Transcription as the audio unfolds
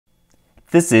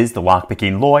This is the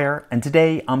Lockpicking Lawyer, and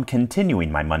today I'm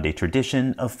continuing my Monday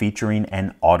tradition of featuring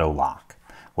an auto lock.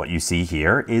 What you see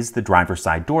here is the driver's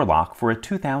side door lock for a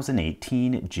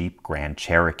 2018 Jeep Grand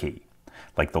Cherokee.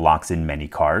 Like the locks in many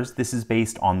cars, this is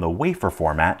based on the wafer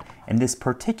format, and this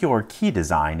particular key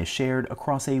design is shared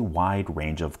across a wide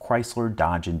range of Chrysler,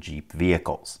 Dodge, and Jeep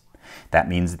vehicles. That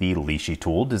means the leashy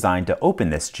tool designed to open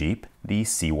this Jeep, the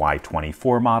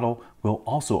CY24 model, will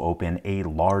also open a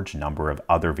large number of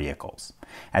other vehicles.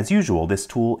 As usual, this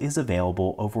tool is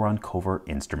available over on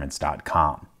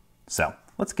covertinstruments.com. So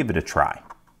let's give it a try.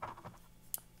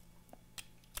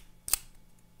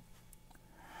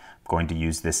 I'm going to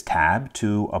use this tab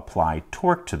to apply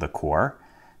torque to the core.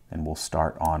 Then we'll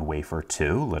start on wafer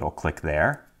 2, little click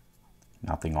there.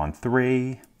 Nothing on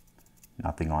 3,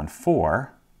 nothing on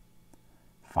 4.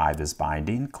 5 is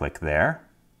binding, click there.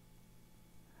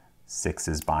 6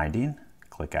 is binding,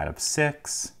 click out of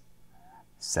 6.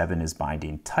 7 is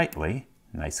binding tightly,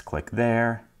 nice click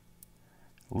there.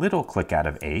 Little click out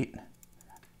of 8.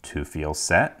 2 feels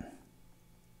set.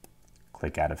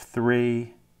 Click out of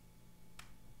 3.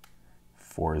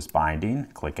 4 is binding,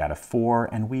 click out of 4,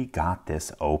 and we got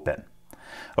this open.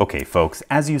 Okay folks,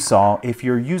 as you saw, if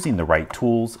you're using the right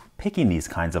tools, picking these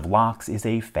kinds of locks is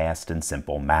a fast and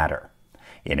simple matter.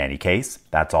 In any case,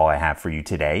 that's all I have for you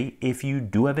today. If you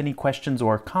do have any questions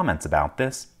or comments about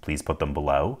this, please put them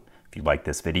below. If you like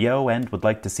this video and would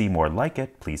like to see more like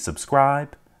it, please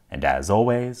subscribe. And as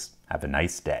always, have a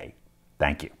nice day.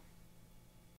 Thank you.